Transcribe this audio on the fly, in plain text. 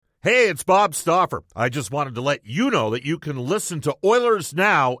Hey, it's Bob Stauffer. I just wanted to let you know that you can listen to Oilers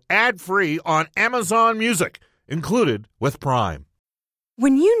Now ad-free on Amazon Music, included with Prime.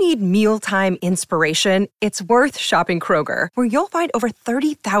 When you need mealtime inspiration, it's worth shopping Kroger, where you'll find over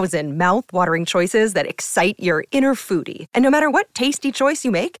 30,000 mouth-watering choices that excite your inner foodie. And no matter what tasty choice you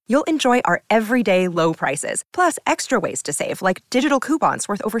make, you'll enjoy our everyday low prices, plus extra ways to save, like digital coupons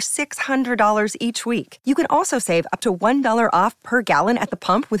worth over $600 each week. You can also save up to $1 off per gallon at the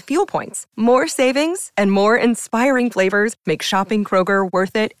pump with fuel points. More savings and more inspiring flavors make shopping Kroger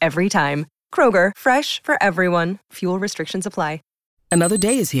worth it every time. Kroger, fresh for everyone. Fuel restrictions apply. Another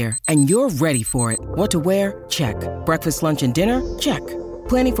day is here, and you're ready for it. What to wear? Check. Breakfast, lunch, and dinner? Check.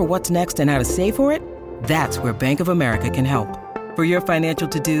 Planning for what's next and how to save for it? That's where Bank of America can help. For your financial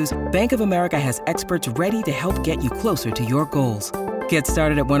to-dos, Bank of America has experts ready to help get you closer to your goals. Get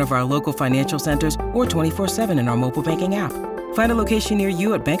started at one of our local financial centers or 24/7 in our mobile banking app. Find a location near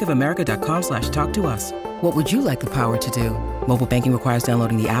you at bankofamerica.com/talktous. What would you like the power to do? Mobile banking requires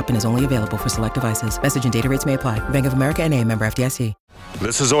downloading the app and is only available for select devices. Message and data rates may apply. Bank of America N.A., member FDIC.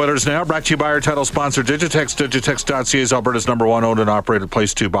 This is Oilers Now, brought to you by our title sponsor, Digitex. Digitex.ca is Alberta's #1 owned and operated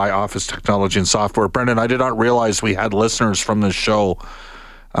place to buy office technology and software. Brendan, I did not realize we had listeners from this show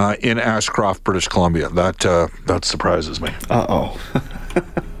in Ashcroft, British Columbia. That surprises me. Uh-oh.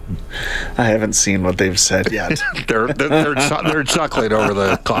 I haven't seen what they've said yet. They're chuckling over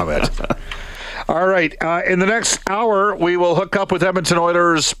the comment. All right. In the next hour, we will hook up with Edmonton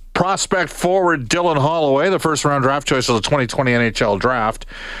Oilers prospect forward Dylan Holloway, the first-round draft choice of the 2020 NHL Draft.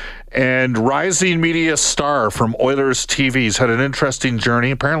 And rising media star from Oilers TV. He's had an interesting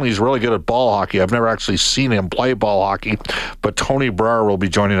journey. Apparently, he's really good at ball hockey. I've never actually seen him play ball hockey, but Tony Brar will be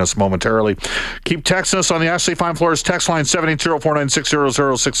joining us momentarily. Keep texting us on the Ashley Fine Floors text line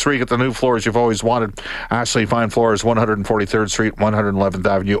 780-496-0063. Get the new floors you've always wanted. Ashley Fine Floors, 143rd Street, 111th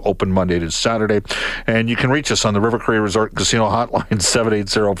Avenue, open Monday to Saturday. And you can reach us on the River Cree Resort Casino hotline,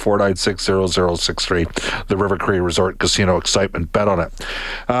 780-496-0063. The River Cree Resort Casino excitement. Bet on it.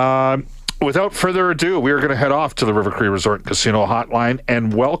 Without further ado, we are going to head off to the River Cree Resort Casino hotline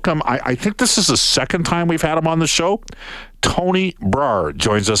and welcome, I think this is the second time we've had him on the show. Tony Brar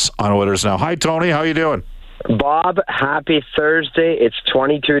joins us on Oilers Now. Hi, Tony. How you doing? Bob, happy Thursday. It's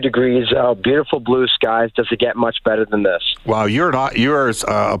 22 degrees out. Beautiful blue skies. Does it get much better than this? Wow, you are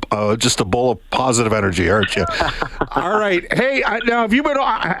just a bowl of positive energy, aren't you? All right. Hey, now have you been?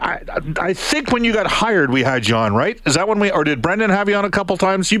 I think when you got hired, we had you on, right? Is that when or did Brendan have you on a couple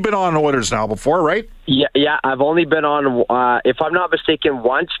times? You've been on Oilers Now before, right? Yeah. I've only been on, if I'm not mistaken,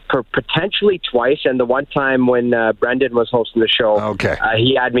 once, potentially twice, and the one time when Brendan was hosting the show. Okay.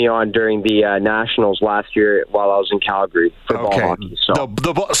 He had me on during the Nationals last year while I was in Calgary for ball hockey.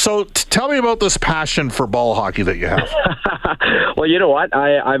 So tell me about this passion for ball hockey that you have. Well, you know what?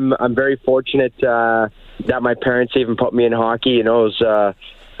 I'm very fortunate that my parents even put me in hockey. You know, it was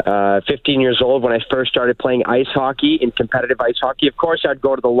 15 years old when I first started playing ice hockey, in competitive ice hockey. Of course, I'd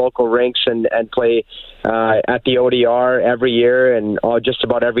go to the local rinks and play at the ODR every year and just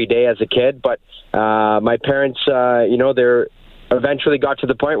about every day as a kid. But my parents, they're eventually got to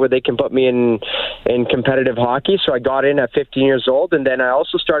the point where they can put me in competitive hockey. So I got in at 15 years old, and then I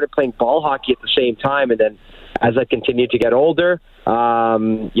also started playing ball hockey at the same time. And then as I continued to get older, I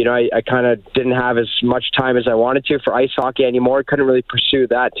kind of didn't have as much time as I wanted to for ice hockey anymore. Couldn't really pursue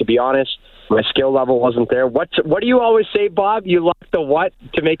that, to be honest. My skill level wasn't there. What do you always say, Bob? You lack the what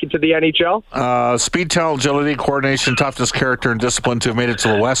to make it to the NHL? Speed, talent, agility, coordination, toughness, character, and discipline to have made it to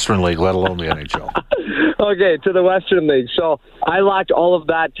the Western League, let alone the NHL. Okay, to the Western League. So I lacked all of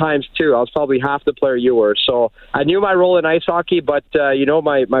that times two. I was probably half the player you were. So I knew my role in ice hockey, but,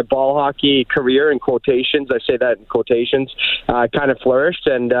 my ball hockey career, in quotations, I say that in quotations, kind of flourished.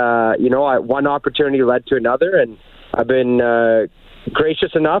 And, one opportunity led to another. And I've been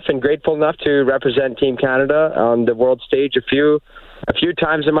gracious enough and grateful enough to represent Team Canada on the world stage a few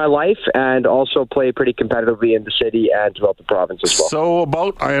times in my life, and also play pretty competitively in the city and throughout the province as well.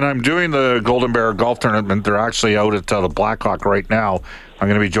 And I'm doing the Golden Bear Golf Tournament. They're actually out at the Blackhawk right now. I'm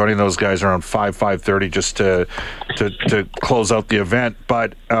going to be joining those guys around 5:30 just to close out the event.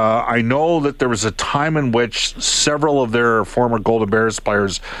 But I know that there was a time in which several of their former Golden Bears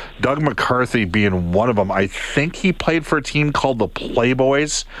players, Doug McCarthy being one of them, I think he played for a team called the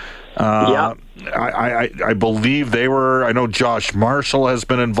Playboys. Yeah. I believe they were. I know Josh Marshall has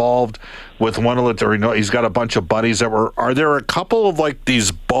been involved with one of the. He's got a bunch of buddies that were. Are there a couple of like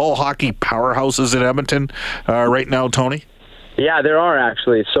these ball hockey powerhouses in Edmonton right now, Tony? Yeah, there are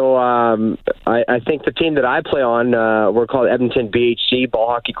actually. So I think the team that I play on, we're called Edmonton BHC Ball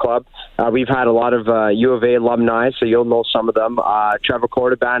Hockey Club. We've had a lot of U of A alumni, so you'll know some of them. Trevor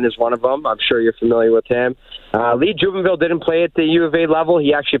Cordoban is one of them. I'm sure you're familiar with him. Lee Jubenville didn't play at the U of A level.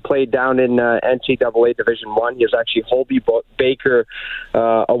 He actually played down in NCAA Division I. He was actually Holby Baker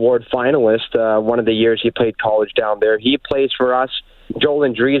Award finalist one of the years he played college down there. He plays for us. Joel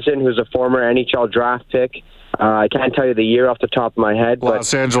Andreessen, who's a former NHL draft pick. I can't tell you the year off the top of my head.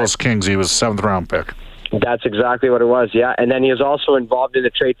 Los Angeles Kings, he was a 7th-round pick. That's exactly what it was, yeah. And then he was also involved in the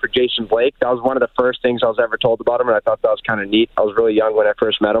trade for Jason Blake. That was one of the first things I was ever told about him, and I thought that was kind of neat. I was really young when I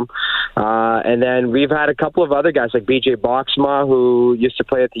first met him. And then we've had a couple of other guys, like BJ Boxma, who used to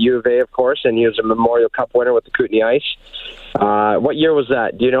play at the U of A, of course, and he was a Memorial Cup winner with the Kootenay Ice. What year was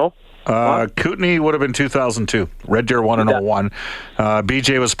that? Do you know? Kootenay would have been 2002. Red Deer won in 01.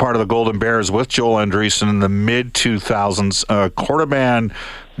 BJ was part of the Golden Bears with Joel Andreessen in the mid-2000s. Cordoban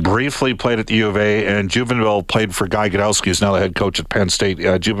briefly played at the U of A, and Jubenville played for Guy Godowski, who's now the head coach at Penn State.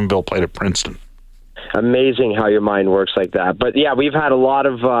 Jubenville played at Princeton. Amazing how your mind works like that. But yeah, we've had a lot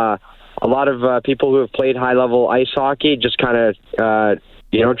of people who have played high-level ice hockey just kind of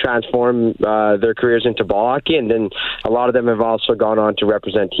transform their careers into ball hockey, and then a lot of them have also gone on to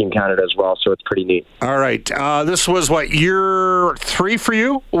represent Team Canada as well, so it's pretty neat. All right. This was, year 3 for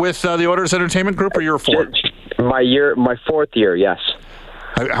you with the Oilers Entertainment Group, or year 4? My 4th year, yes.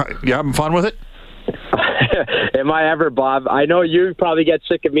 You having fun with it? Am I ever, Bob? I know you probably get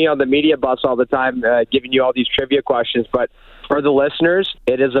sick of me on the media bus all the time giving you all these trivia questions, but for the listeners,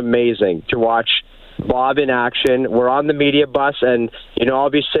 it is amazing to watch Bob in action. We're on the media bus, and I'll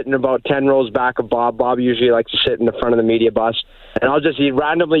be sitting about 10 rows back of Bob. Bob usually likes to sit in the front of the media bus, and I'll just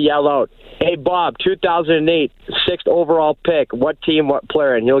randomly yell out, "Hey Bob, 2008 6th overall pick. What team? What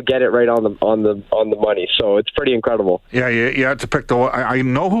player?" And he'll get it right on the money. So it's pretty incredible. Yeah, you had to pick the one. I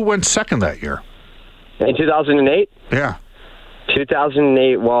know who went second that year. In 2008. Yeah.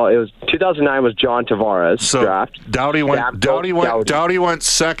 2008. Well, it was 2009 was John Tavares draft. Doughty went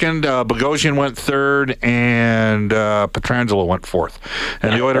second. Bogosian went third, and Pietrangelo went fourth.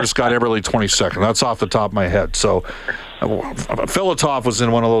 And the Oilers got Eberle 22nd. That's off the top of my head. So Filatov was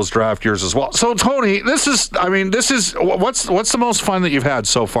in one of those draft years as well. So Tony, this is what's the most fun that you've had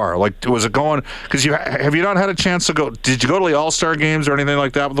so far? Like, was it going? Because have you not had a chance to go? Did you go to the All-Star games or anything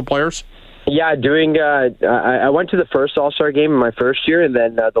like that with the players? Yeah, I went to the first All-Star game in my first year, and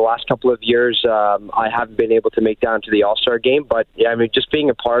then the last couple of years I haven't been able to make down to the All-Star game. But yeah, just being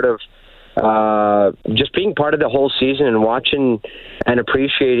a part of the whole season and watching and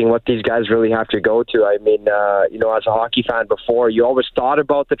appreciating what these guys really have to go to. As a hockey fan before, you always thought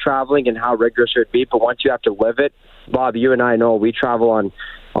about the traveling and how rigorous it would be, but once you have to live it, Bob, you and I know we travel on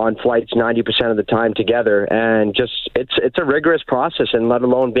flights 90% of the time together, and just it's a rigorous process, and let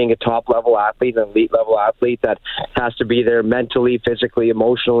alone being a top level athlete, an elite level athlete that has to be there mentally, physically,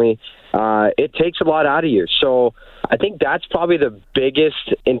 emotionally. It takes a lot out of you. So I think that's probably the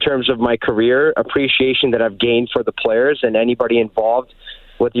biggest in terms of my career appreciation that I've gained for the players and anybody involved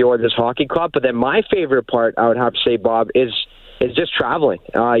with the Oilers Hockey Club. But then my favorite part, I would have to say, Bob, is just traveling,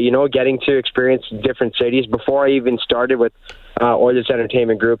 getting to experience different cities. Before I even started with Oilers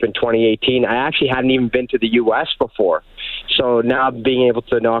Entertainment Group in 2018, I actually hadn't even been to the U.S. before. So now being able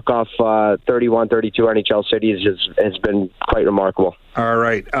to knock off 31, 32 NHL cities has been quite remarkable. All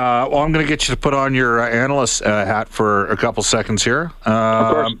right. Well, I'm going to get you to put on your analyst hat for a couple seconds here.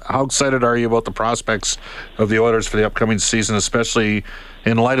 Of course. How excited are you about the prospects of the Oilers for the upcoming season, especially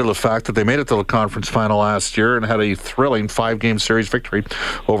in light of the fact that they made it to the conference final last year and had a thrilling 5-game series victory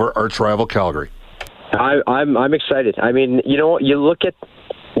over arch rival Calgary? I'm excited. You look at,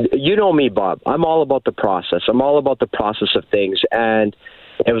 me, Bob. I'm all about the process. I'm all about the process of things. And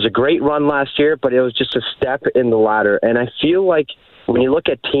it was a great run last year, but it was just a step in the ladder. And I feel like when you look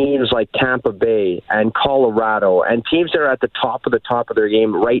at teams like Tampa Bay and Colorado and teams that are at the top of their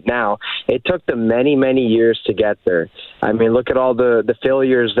game right now, it took them many, many years to get there. Look at all the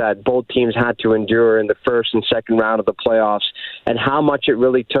failures that both teams had to endure in the first and second round of the playoffs and how much it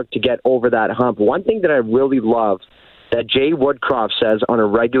really took to get over that hump. One thing that I really love that Jay Woodcroft says on a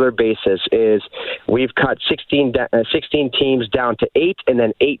regular basis is we've cut 16 teams down to 8 and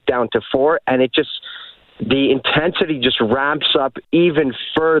then 8 down to 4, and the intensity just ramps up even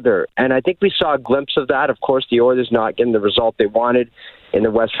further. And I think we saw a glimpse of that. Of course, the Oilers not getting the result they wanted in the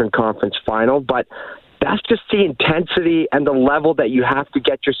Western Conference Final, but that's just the intensity and the level that you have to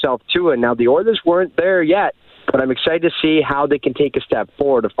get yourself to. And now the Oilers weren't there yet, but I'm excited to see how they can take a step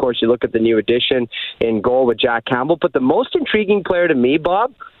forward. Of course, you look at the new addition in goal with Jack Campbell, but the most intriguing player to me,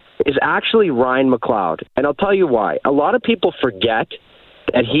 Bob, is actually Ryan McLeod. And I'll tell you why. A lot of people forget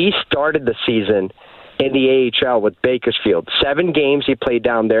that he started the season in the AHL with Bakersfield. 7 games he played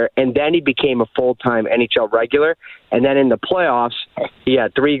down there, and then he became a full-time NHL regular. And then in the playoffs, he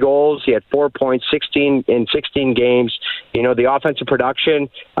had 3 goals. He had 4 points, 16 in 16 games. You know, the offensive production,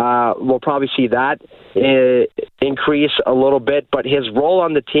 we'll probably see that increase a little bit. But his role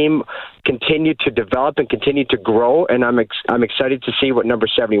on the team continued to develop and continue to grow, and I'm excited to see what number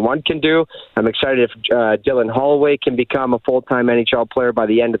 71 can do. I'm excited if Dylan Holloway can become a full-time NHL player by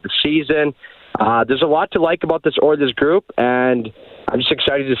the end of the season. There's a lot to like about this Oilers group, and I'm just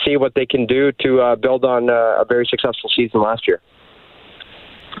excited to see what they can do to build on a very successful season last year.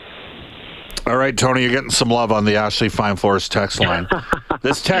 All right, Tony, you're getting some love on the Ashley Fine Floors text line.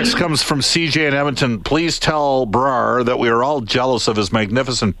 This text comes from CJ in Edmonton. Please tell Brar that we are all jealous of his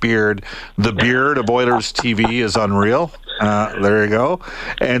magnificent beard. The beard of Oilers TV is unreal. There you go.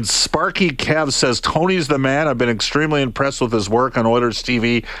 And Sparky Kev says, Tony's the man. I've been extremely impressed with his work on Oilers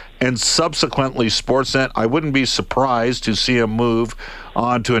TV and subsequently Sportsnet. I wouldn't be surprised to see him move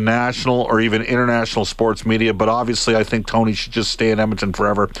on to a national or even international sports media, but obviously I think Tony should just stay in Edmonton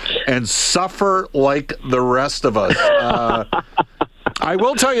forever and suffer like the rest of us. I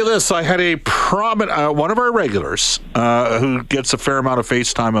will tell you this. I had a prominent, one of our regulars who gets a fair amount of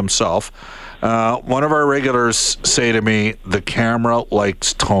FaceTime himself, one of our regulars say to me, the camera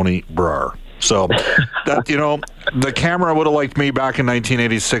likes Tony Brar. So, that, you know, the camera would have liked me back in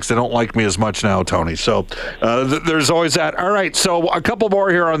 1986. They don't like me as much now, Tony. So, there's always that. All right, so a couple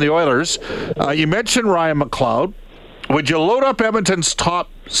more here on the Oilers. You mentioned Ryan McLeod. Would you load up Edmonton's top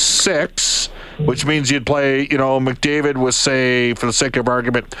 6, which means you'd play, you know, McDavid with, say, for the sake of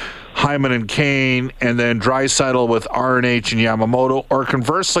argument, Hyman and Kane, and then Draisaitl with RNH and Yamamoto? Or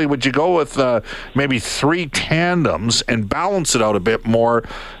conversely, would you go with maybe 3 tandems and balance it out a bit more?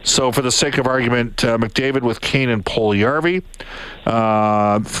 So for the sake of argument, McDavid with Kane and Puljujarvi,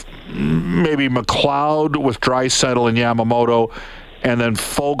 maybe McLeod with Draisaitl and Yamamoto, and then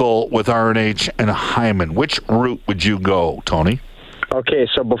Fogel with RNH and Hyman. Which route would you go, Tony? Okay,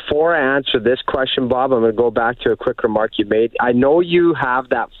 so before I answer this question, Bob, I'm going to go back to a quick remark you made. I know you have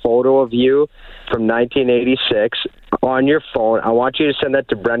that photo of you from 1986 on your phone. I want you to send that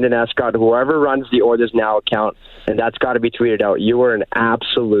to Brendan Escott, whoever runs the Oilers Now account, and that's got to be tweeted out. You were an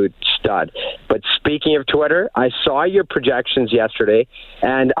absolute stud. But speaking of Twitter, I saw your projections yesterday,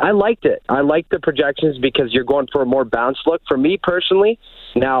 and I liked it. I liked the projections because you're going for a more balanced look. For me personally,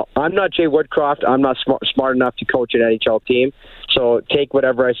 now, I'm not Jay Woodcroft. I'm not smart enough to coach an NHL team, so take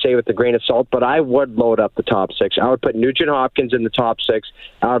whatever I say with a grain of salt, but I would load up the top 6. I would put Nugent Hopkins in the top 6.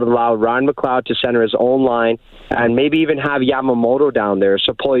 I would allow Ryan McLeod to center his own line, and maybe even have Yamamoto down there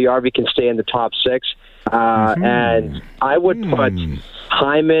so Puljujarvi can stay in the top 6. And I would put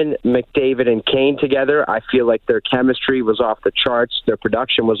Hyman, McDavid, and Kane together. I feel like their chemistry was off the charts. Their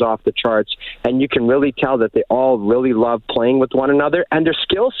production was off the charts. And you can really tell that they all really love playing with one another. And their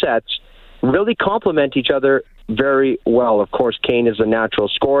skill sets really complement each other very well. Of course, Kane is a natural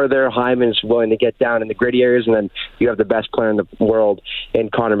scorer there. Hyman is willing to get down in the gritty areas. And then you have the best player in the world in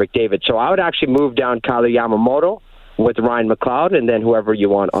Connor McDavid. So I would actually move down Kyle Yamamoto with Ryan McLeod, and then whoever you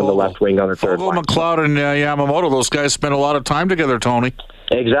want on the left wing on the third line. McLeod and Yamamoto, those guys spent a lot of time together, Tony.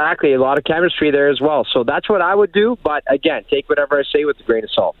 Exactly. A lot of chemistry there as well. So that's what I would do. But again, take whatever I say with a grain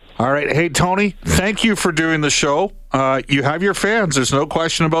of salt. All right. Hey, Tony, thank you for doing the show. You have your fans. There's no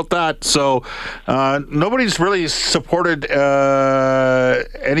question about that. So nobody's really supported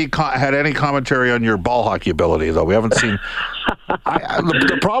any commentary on your ball hockey ability, though. We haven't seen.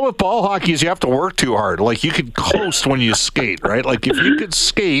 The problem with ball hockey is you have to work too hard. Like, you could coast when you skate, right? Like, if you could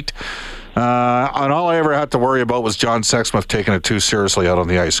skate, and all I ever had to worry about was John Sexsmith taking it too seriously out on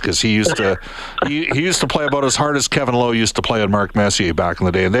the ice, because he used to he used to play about as hard as Kevin Lowe used to play on Mark Messier back in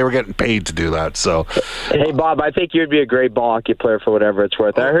the day, and they were getting paid to do that. So, hey, Bob, I think you'd be a great ball hockey player for whatever it's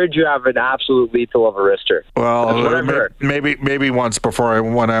worth. I heard you have an absolute lethal of a wrister. Well, maybe once before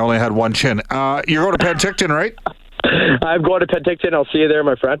when I only had one chin. You're going to Penticton, right? I'm going to Penticton. I'll see you there,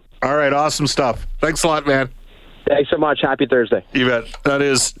 my friend. All right, awesome stuff. Thanks a lot, man. Thanks so much. Happy Thursday. You bet. That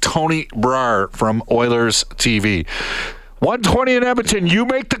is Tony Brar from Oilers TV. 120 in Edmonton. You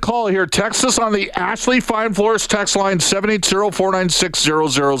make the call here. Text us on the Ashley Fine Floors text line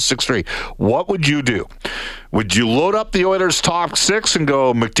 780-496-0063. What would you do? Would you load up the Oilers top 6 and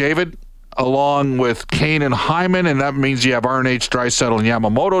go McDavid along with Kane and Hyman, and that means you have RNH, Draisaitl, and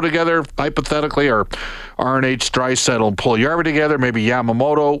Yamamoto together, hypothetically, or RNH, Draisaitl, and Puljujarvi together, maybe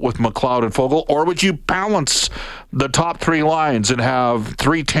Yamamoto with McLeod and Fogel? Or would you balance the top 3 lines and have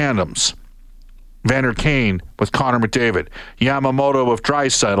 3 tandems? Vander Kane with Connor McDavid, Yamamoto with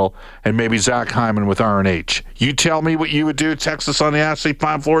Draisaitl, and maybe Zach Hyman with RNH. You tell me what you would do. Text us on the Ashley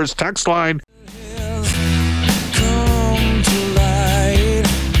Fine Floors text line.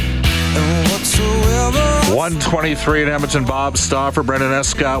 123 in Edmonton. Bob Stauffer, Brendan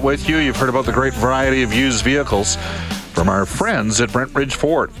Escott with you. You've heard about the great variety of used vehicles from our friends at Brent Ridge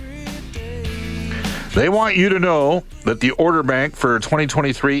Ford. They want you to know that the order bank for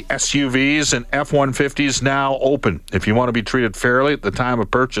 2023 SUVs and F-150s now open. If you want to be treated fairly at the time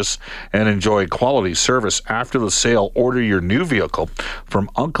of purchase and enjoy quality service after the sale, order your new vehicle from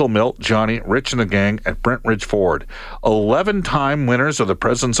Uncle Milt, Johnny, Rich, and the gang at Brent Ridge Ford. 11-time winners of the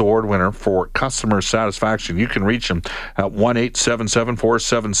President's Award winner for customer satisfaction. You can reach them at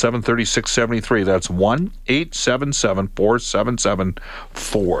 1-877-477-3673. That's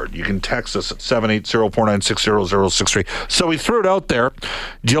 1-877-477-FORD. You can text us at 780-496-0063. So we threw it out there.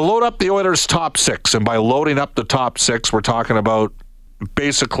 Do you load up the Oilers' top six? And by loading up the top six, we're talking about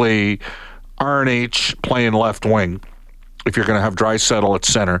basically RNH playing left wing if you're going to have Draisaitl at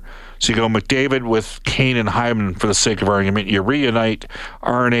center. So you go McDavid with Kane and Hyman for the sake of argument. You reunite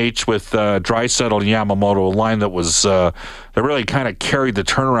RNH with Draisaitl and Yamamoto, a line that was that really kind of carried the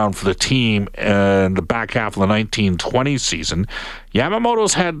turnaround for the team in the back half of the 1920 season.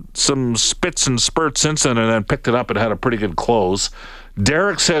 Yamamoto's had some spits and spurts since then and then picked it up and had a pretty good close.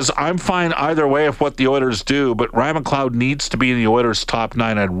 Derek says, I'm fine either way of what the Oilers do, but Ryan McLeod needs to be in the Oilers' top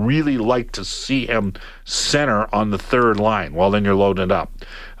nine. I'd really like to see him center on the third line. Well, then you're loading it up.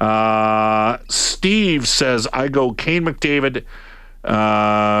 Steve says, I go Kane, McDavid,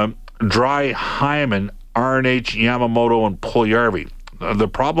 Dry, Hyman, RNH, Yamamoto, and Puljujarvi. The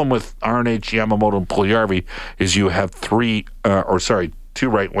problem with RNH, Yamamoto, and Puljujarvi is you have two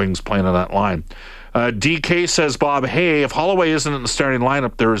right wings playing on that line. DK says, Bob, hey, if Holloway isn't in the starting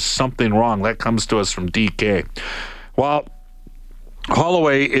lineup, there is something wrong. That comes to us from DK. Well,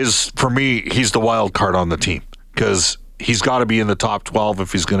 Holloway is, for me, he's the wild card on the team because he's got to be in the top 12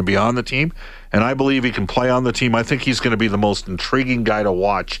 if he's going to be on the team. And I believe he can play on the team. I think he's going to be the most intriguing guy to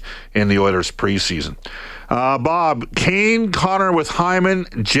watch in the Oilers preseason. Bob, Kane, Connor with Hyman,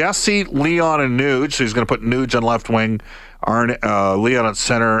 Jesse, Leon, and Nuge. So he's going to put Nuge on left wing, Leon at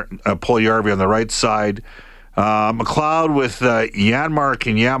center, Puljujarvi on the right side. McLeod with Janmark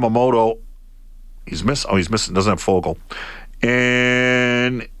and Yamamoto. He's missing, doesn't have Fogle.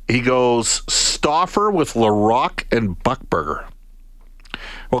 And he goes Stauffer with Larocque and Buchberger.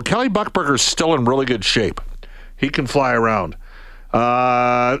 Well, Kelly Buchberger's still in really good shape. He can fly around.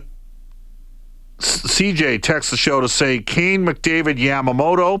 CJ texts the show to say Kane, McDavid,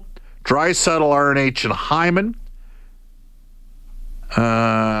 Yamamoto, Draisaitl, RNH, and Hyman.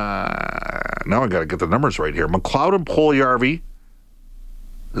 Now I got to get the numbers right here. McLeod and Puljujarvi.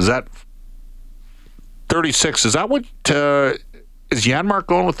 Is that 36? Is that what is Janmark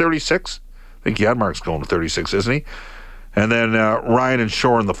going with 36? I think Janmark's going with 36, isn't he? And then Ryan and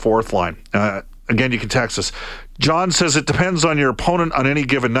Shore in the fourth line. Again, you can text us. John says it depends on your opponent on any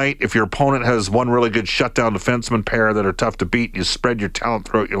given night. If your opponent has one really good shutdown defenseman pair that are tough to beat, you spread your talent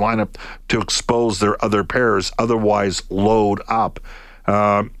throughout your lineup to expose their other pairs. Otherwise, load up.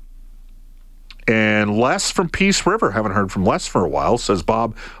 And Les from Peace River, haven't heard from Les for a while, says,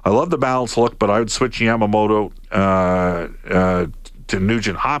 Bob, I love the balanced look, but I would switch Yamamoto to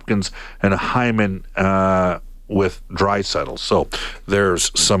Nugent Hopkins and Hyman with Draisaitl. So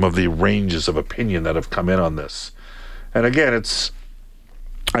there's some of the ranges of opinion that have come in on this. And again,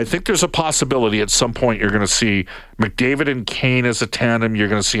 I think there's a possibility at some point you're going to see McDavid and Kane as a tandem. You're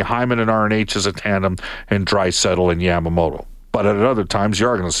going to see Hyman and RNH as a tandem and Draisaitl and Yamamoto. But at other times, you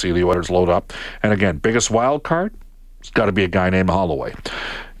are going to see the Oilers load up. And again, biggest wild card, it's got to be a guy named Holloway.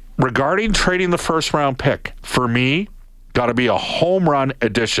 Regarding trading the first-round pick, for me, got to be a home run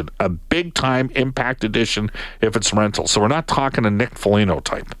addition, a big-time impact addition if it's rental. So we're not talking a Nick Foligno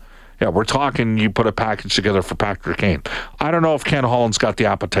type. Yeah, we're talking you put a package together for Patrick Kane. I don't know if Ken Holland's got the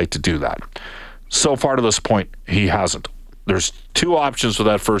appetite to do that. So far to this point, he hasn't. There's two options with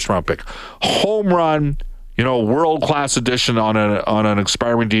that first-round pick. Home run, world-class addition on an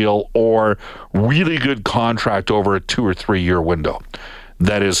expiring deal, or really good contract over a 2 or 3 year window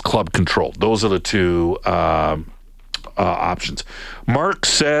that is club controlled. Those are the two options. Mark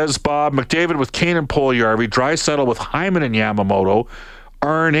says, Bob, McDavid with Kane and Puljujarvi, Draisaitl with Hyman and Yamamoto,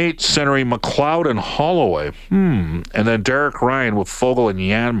 RNH centering McLeod and Holloway. And then Derek Ryan with Fogle and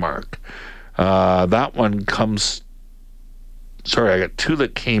Janmark. That one comes... Sorry, I got two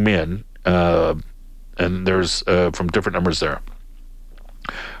that came in. And there's from different numbers there.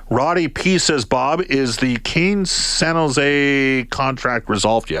 Roddy P says, Bob, is the Kane San Jose contract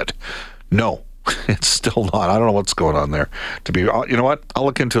resolved yet? No, It's still not. I don't know what's going on there. You know what? I'll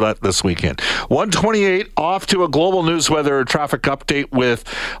look into that this weekend. 1:28, off to a global news weather traffic update with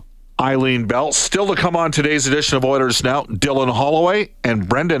Eileen Bell. Still to come on today's edition of Oilers Now, Dylan Holloway and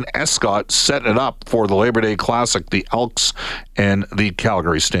Brendan Escott setting it up for the Labor Day Classic, the Elks and the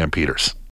Calgary Stampeders.